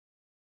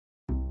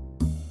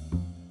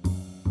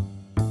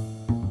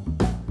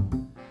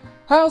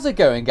How's it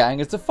going, gang?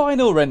 It's the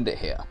final render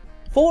here.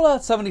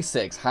 Fallout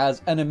 76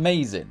 has an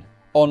amazing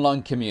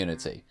online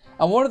community,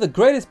 and one of the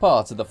greatest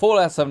parts of the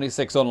Fallout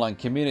 76 online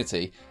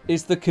community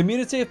is the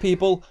community of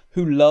people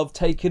who love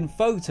taking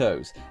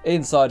photos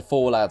inside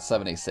Fallout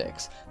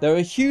 76. There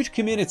are huge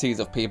communities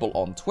of people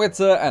on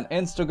Twitter and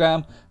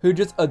Instagram who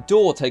just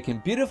adore taking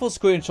beautiful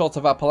screenshots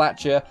of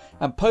Appalachia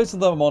and posting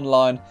them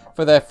online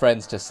for their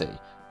friends to see.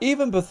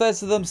 Even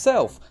Bethesda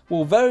themselves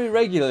will very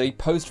regularly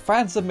post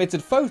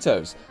fan-submitted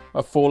photos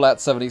of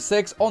Fallout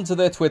 76 onto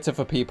their Twitter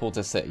for people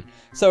to see.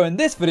 So in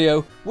this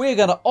video, we're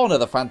going to honour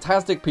the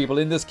fantastic people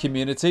in this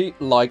community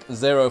like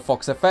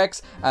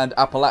ZeroFoxFX and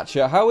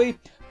Appalachia Howie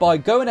by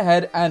going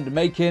ahead and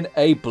making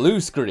a blue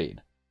screen.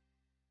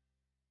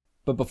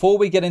 But before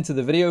we get into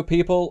the video,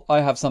 people,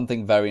 I have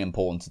something very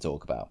important to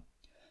talk about.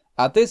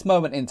 At this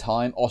moment in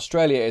time,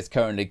 Australia is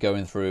currently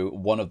going through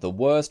one of the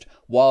worst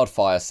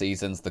wildfire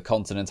seasons the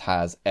continent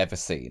has ever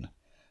seen.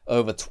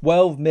 Over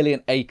 12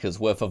 million acres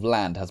worth of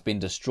land has been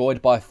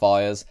destroyed by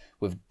fires,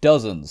 with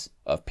dozens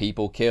of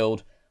people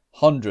killed,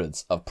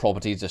 hundreds of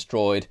properties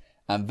destroyed,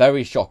 and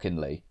very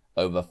shockingly,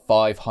 over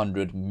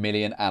 500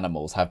 million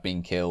animals have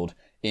been killed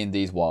in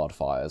these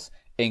wildfires,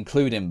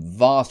 including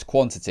vast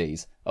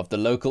quantities of the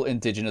local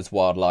indigenous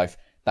wildlife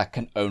that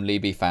can only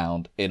be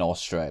found in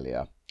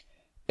Australia.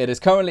 It is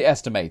currently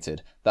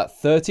estimated that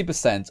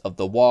 30% of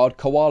the wild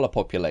koala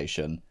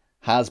population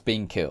has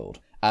been killed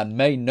and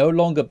may no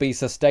longer be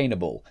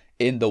sustainable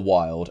in the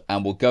wild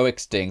and will go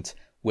extinct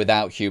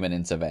without human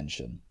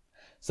intervention.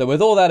 So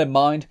with all that in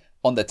mind,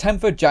 on the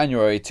 10th of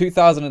January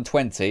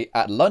 2020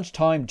 at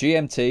lunchtime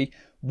GMT,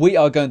 we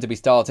are going to be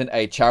starting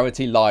a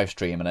charity live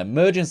stream, an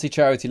emergency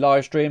charity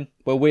live stream,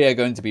 where we are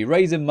going to be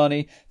raising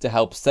money to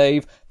help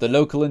save the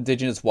local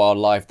indigenous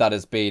wildlife that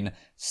has been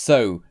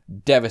so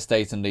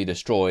devastatingly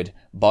destroyed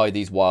by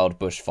these wild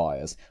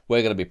bushfires.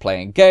 We're going to be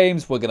playing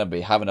games, we're going to be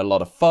having a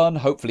lot of fun,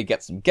 hopefully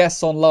get some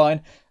guests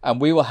online,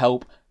 and we will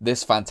help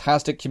this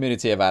fantastic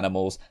community of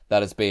animals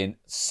that has been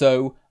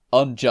so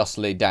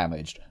unjustly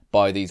damaged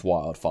by these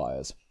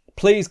wildfires.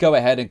 Please go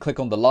ahead and click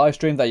on the live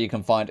stream that you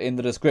can find in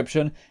the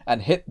description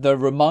and hit the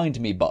remind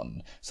me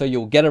button so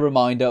you'll get a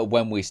reminder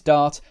when we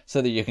start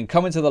so that you can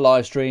come into the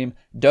live stream,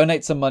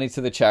 donate some money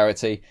to the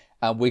charity,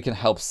 and we can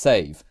help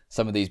save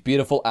some of these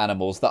beautiful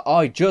animals that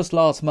I just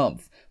last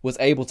month was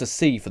able to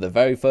see for the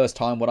very first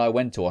time when I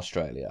went to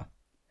Australia.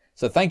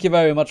 So thank you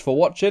very much for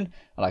watching,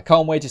 and I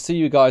can't wait to see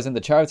you guys in the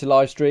charity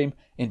live stream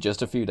in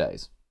just a few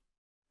days.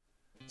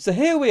 So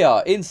here we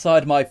are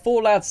inside my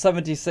Fallout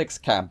 76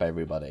 camp,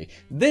 everybody.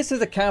 This is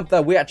a camp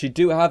that we actually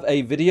do have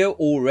a video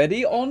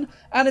already on,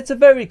 and it's a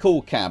very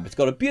cool camp. It's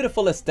got a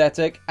beautiful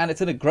aesthetic and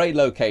it's in a great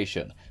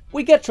location.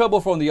 We get trouble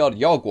from the odd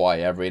Yogwai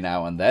every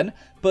now and then,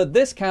 but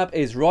this camp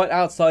is right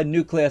outside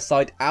Nuclear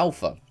Site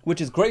Alpha, which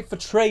is great for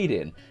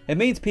trading. It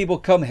means people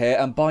come here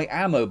and buy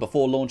ammo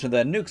before launching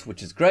their nukes,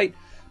 which is great.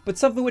 But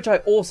something which I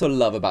also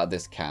love about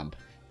this camp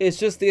is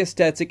just the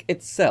aesthetic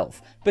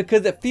itself,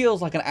 because it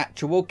feels like an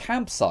actual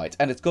campsite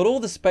and it's got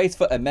all the space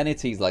for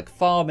amenities like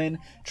farming,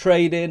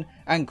 trading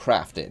and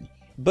crafting.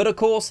 But of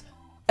course,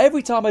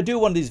 every time I do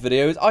one of these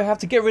videos I have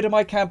to get rid of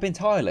my camp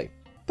entirely.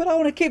 But I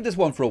want to keep this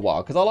one for a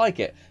while because I like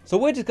it. So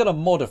we're just going to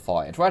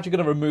modify it. We're actually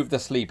going to remove the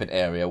sleeping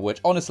area,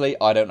 which honestly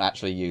I don't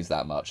actually use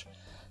that much.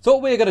 So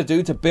what we're going to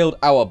do to build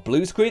our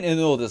blue screen in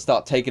order to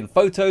start taking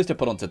photos to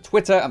put onto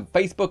Twitter and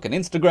Facebook and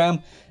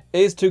Instagram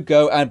is to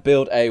go and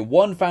build a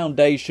 1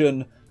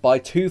 foundation by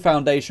 2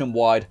 foundation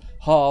wide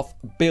half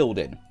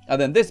building.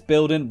 And then this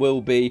building will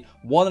be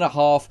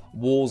 1.5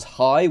 walls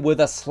high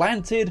with a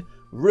slanted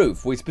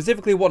roof. We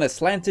specifically want a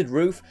slanted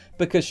roof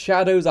because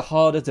shadows are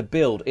harder to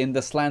build in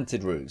the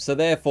slanted roof. So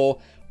therefore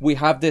we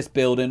have this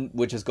building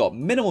which has got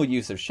minimal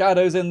use of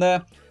shadows in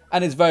there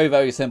and is very,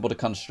 very simple to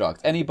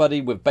construct. Anybody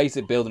with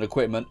basic building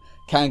equipment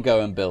can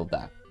go and build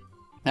that.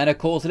 And of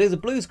course it is a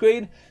blue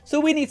screen, so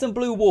we need some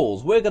blue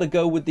walls. We're going to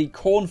go with the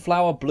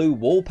cornflower blue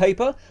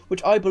wallpaper,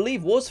 which I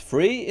believe was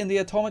free in the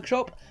Atomic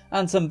Shop,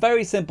 and some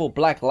very simple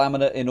black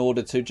laminate in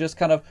order to just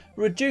kind of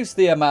reduce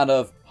the amount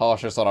of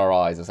harshness on our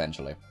eyes,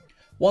 essentially.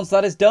 Once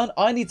that is done,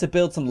 I need to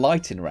build some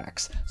lighting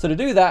racks. So to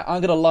do that,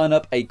 I'm going to line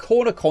up a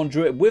corner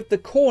conduit with the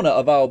corner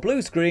of our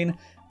blue screen,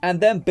 and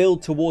then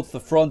build towards the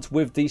front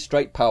with the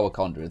straight power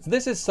conduits.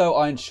 This is so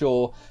I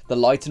ensure the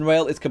lighting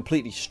rail is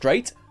completely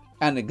straight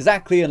and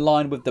exactly in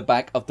line with the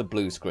back of the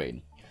blue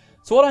screen.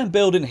 So what I'm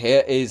building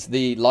here is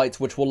the lights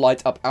which will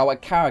light up our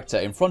character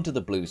in front of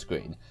the blue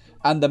screen.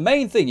 And the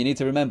main thing you need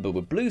to remember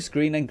with blue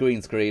screen and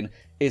green screen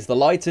is the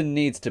lighting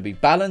needs to be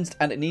balanced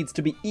and it needs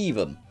to be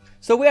even.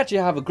 So we actually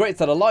have a great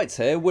set of lights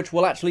here which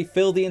will actually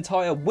fill the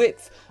entire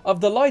width of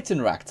the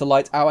lighting rack to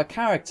light our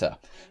character.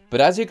 But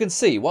as you can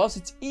see, whilst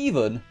it's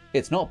even,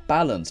 it's not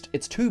balanced.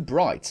 It's too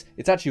bright.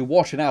 It's actually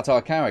washing out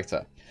our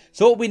character.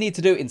 So what we need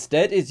to do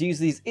instead is use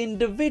these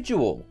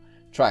individual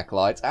track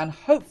lights and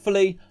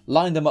hopefully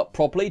line them up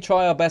properly.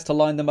 Try our best to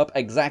line them up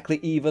exactly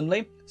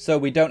evenly so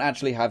we don't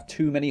actually have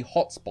too many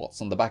hot spots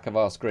on the back of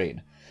our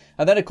screen.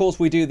 And then of course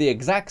we do the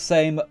exact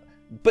same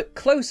but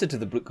closer to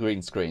the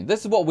green screen.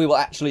 This is what we will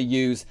actually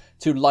use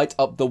to light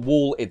up the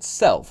wall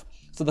itself.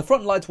 So the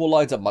front lights will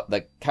light up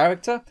the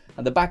character,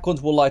 and the back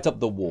ones will light up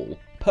the wall,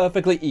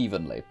 perfectly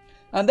evenly.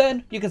 And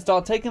then you can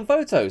start taking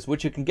photos,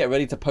 which you can get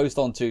ready to post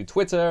onto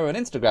Twitter and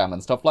Instagram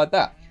and stuff like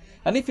that.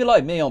 And if you're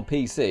like me on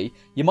PC,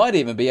 you might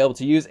even be able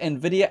to use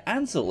NVIDIA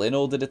Ansel in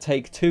order to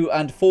take 2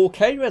 and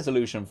 4K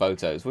resolution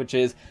photos, which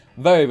is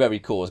very, very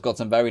cool. It's got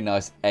some very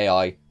nice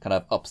AI kind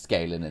of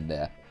upscaling in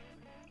there.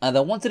 And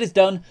then once it is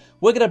done,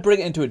 we're going to bring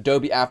it into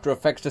Adobe After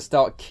Effects to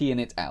start keying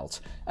it out.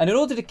 And in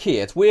order to key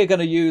it, we're going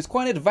to use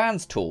quite an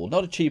advanced tool,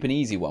 not a cheap and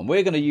easy one.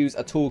 We're going to use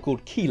a tool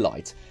called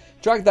Keylight.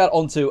 Drag that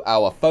onto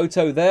our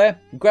photo there,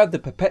 grab the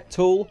pipette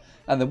tool,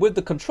 and then with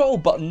the control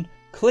button,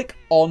 click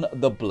on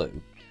the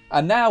blue.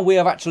 And now we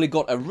have actually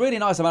got a really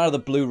nice amount of the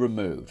blue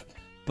removed.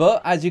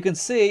 But as you can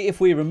see, if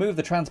we remove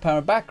the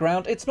transparent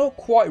background, it's not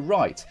quite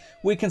right.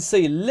 We can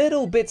see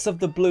little bits of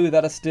the blue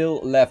that are still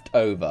left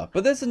over.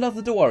 But there's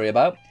nothing to worry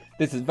about.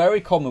 This is very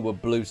common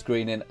with blue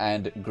screening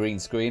and green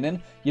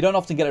screening. You don't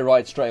often get it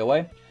right straight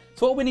away.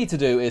 So what we need to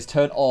do is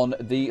turn on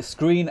the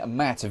screen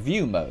matte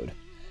view mode.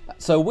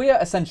 So we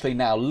are essentially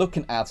now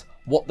looking at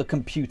what the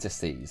computer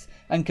sees.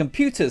 And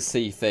computers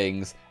see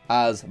things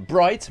as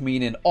bright,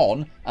 meaning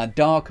on, and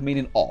dark,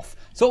 meaning off.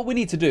 So what we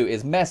need to do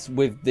is mess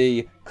with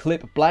the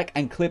clip black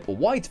and clip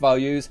white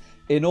values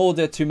in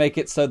order to make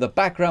it so the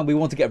background we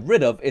want to get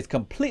rid of is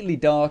completely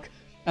dark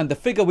and the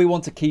figure we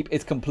want to keep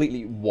is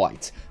completely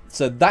white.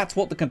 So that's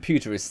what the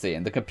computer is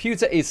seeing. The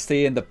computer is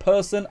seeing the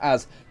person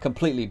as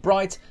completely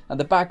bright and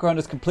the background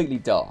is completely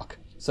dark.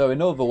 So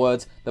in other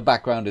words, the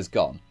background is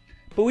gone.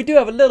 But we do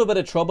have a little bit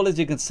of trouble, as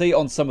you can see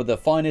on some of the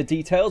finer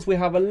details. We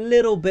have a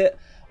little bit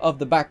of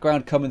the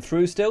background coming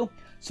through still.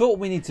 So what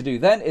we need to do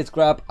then is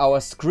grab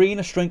our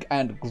screen shrink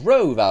and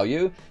grow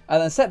value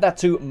and then set that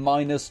to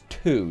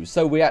 -2.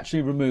 So we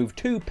actually remove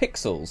 2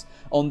 pixels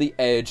on the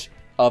edge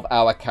of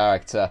our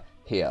character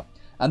here.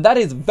 And that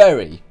is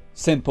very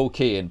simple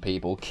keying,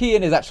 people.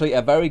 Keying is actually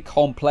a very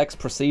complex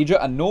procedure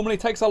and normally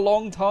takes a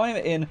long time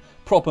in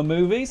proper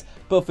movies.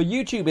 But for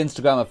YouTube,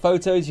 Instagram and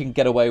photos, you can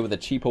get away with a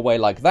cheaper way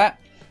like that.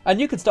 And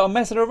you can start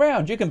messing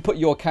around. You can put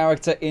your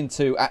character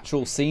into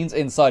actual scenes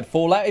inside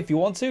Fallout if you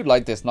want to,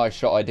 like this nice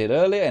shot I did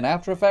earlier in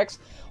After Effects.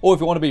 Or if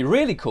you want to be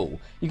really cool,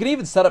 you can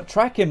even set up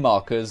tracking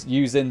markers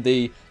using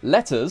the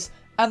letters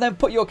and then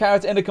put your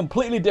character in a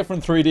completely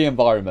different 3D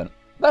environment.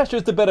 That's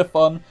just a bit of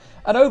fun.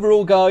 And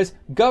overall, guys,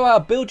 go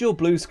out, build your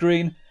blue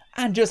screen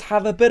and just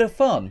have a bit of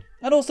fun.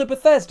 And also,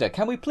 Bethesda,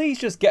 can we please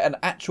just get an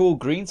actual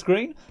green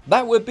screen?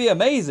 That would be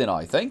amazing,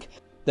 I think.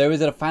 There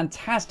is a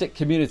fantastic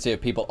community of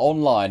people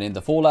online in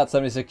the Fallout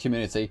 76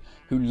 community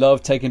who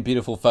love taking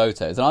beautiful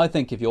photos. And I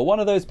think if you're one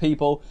of those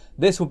people,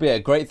 this would be a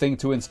great thing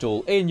to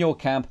install in your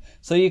camp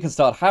so you can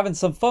start having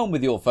some fun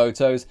with your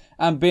photos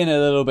and being a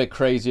little bit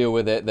crazier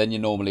with it than you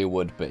normally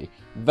would be.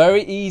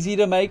 Very easy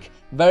to make,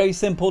 very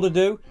simple to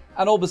do.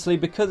 And obviously,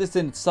 because it's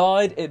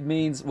inside, it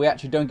means we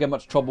actually don't get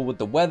much trouble with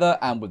the weather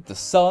and with the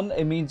sun.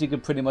 It means you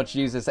can pretty much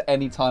use this at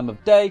any time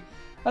of day.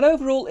 And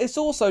overall, it's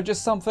also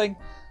just something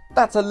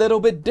that's a little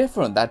bit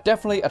different. That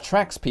definitely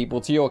attracts people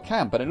to your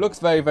camp, and it looks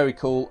very, very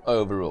cool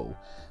overall.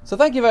 So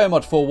thank you very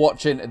much for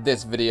watching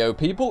this video,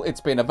 people. It's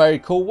been a very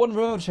cool one.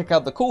 Remember to check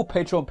out the cool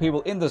Patreon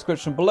people in the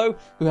description below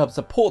who help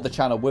support the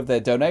channel with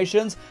their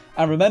donations.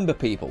 And remember,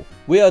 people,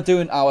 we are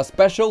doing our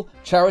special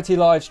charity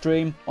live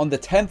stream on the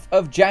 10th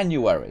of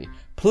January.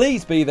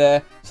 Please be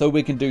there so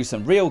we can do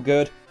some real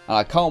good, and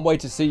I can't wait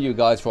to see you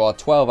guys for our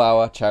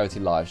 12-hour charity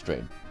live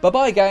stream.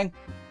 Bye-bye, gang!